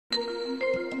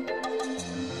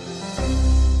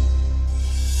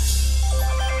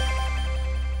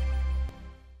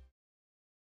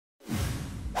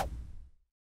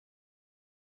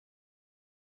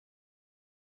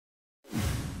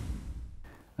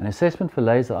An assessment for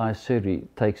laser eye surgery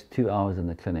takes 2 hours in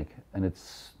the clinic, and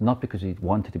it's not because we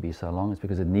want it to be so long, it's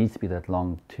because it needs to be that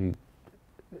long to,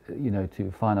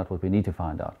 to find out what we need to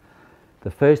find out.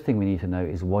 The first thing we need to know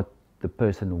is what the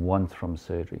person wants from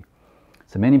surgery.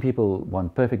 So many people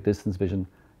want perfect distance vision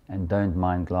and don't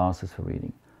mind glasses for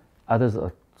reading. Others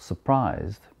are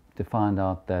surprised to find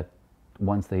out that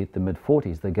once they hit the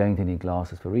mid-40s, they're going to need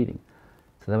glasses for reading.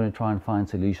 So they want to try and find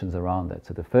solutions around that.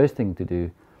 So the first thing to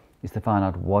do is to find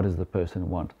out what does the person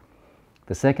want.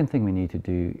 The second thing we need to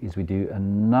do is we do a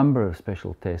number of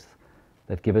special tests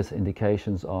that give us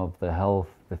indications of the health,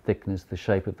 the thickness, the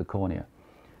shape of the cornea.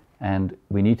 And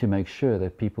we need to make sure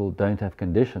that people don't have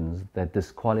conditions that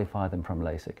disqualify them from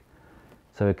LASIK.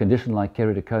 So a condition like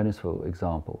keratoconus, for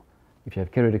example, if you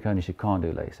have keratoconus, you can't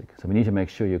do LASIK. So we need to make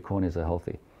sure your corneas are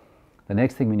healthy. The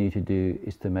next thing we need to do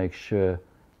is to make sure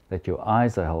that your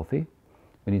eyes are healthy.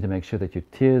 We need to make sure that your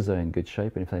tears are in good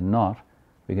shape, and if they're not,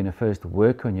 we're going to first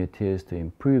work on your tears to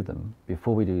improve them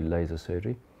before we do laser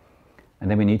surgery. And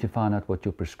then we need to find out what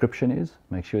your prescription is,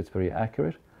 make sure it's very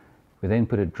accurate. We then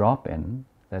put a drop in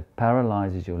that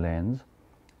paralyzes your lens,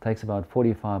 takes about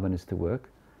 45 minutes to work,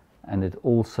 and it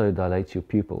also dilates your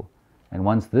pupil. And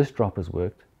once this drop has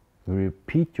worked, we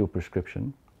repeat your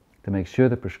prescription to make sure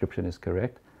the prescription is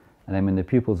correct. And then when the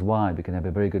pupil's wide, we can have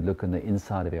a very good look on the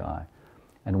inside of your eye.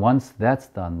 And once that's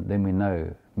done, then we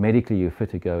know medically you're fit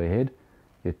to go ahead,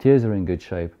 your tears are in good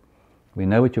shape, we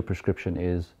know what your prescription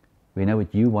is, we know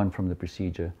what you want from the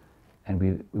procedure,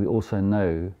 and we also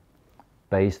know,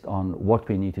 based on what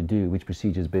we need to do, which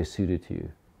procedure is best suited to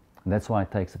you. And that's why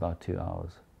it takes about 2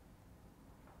 hours.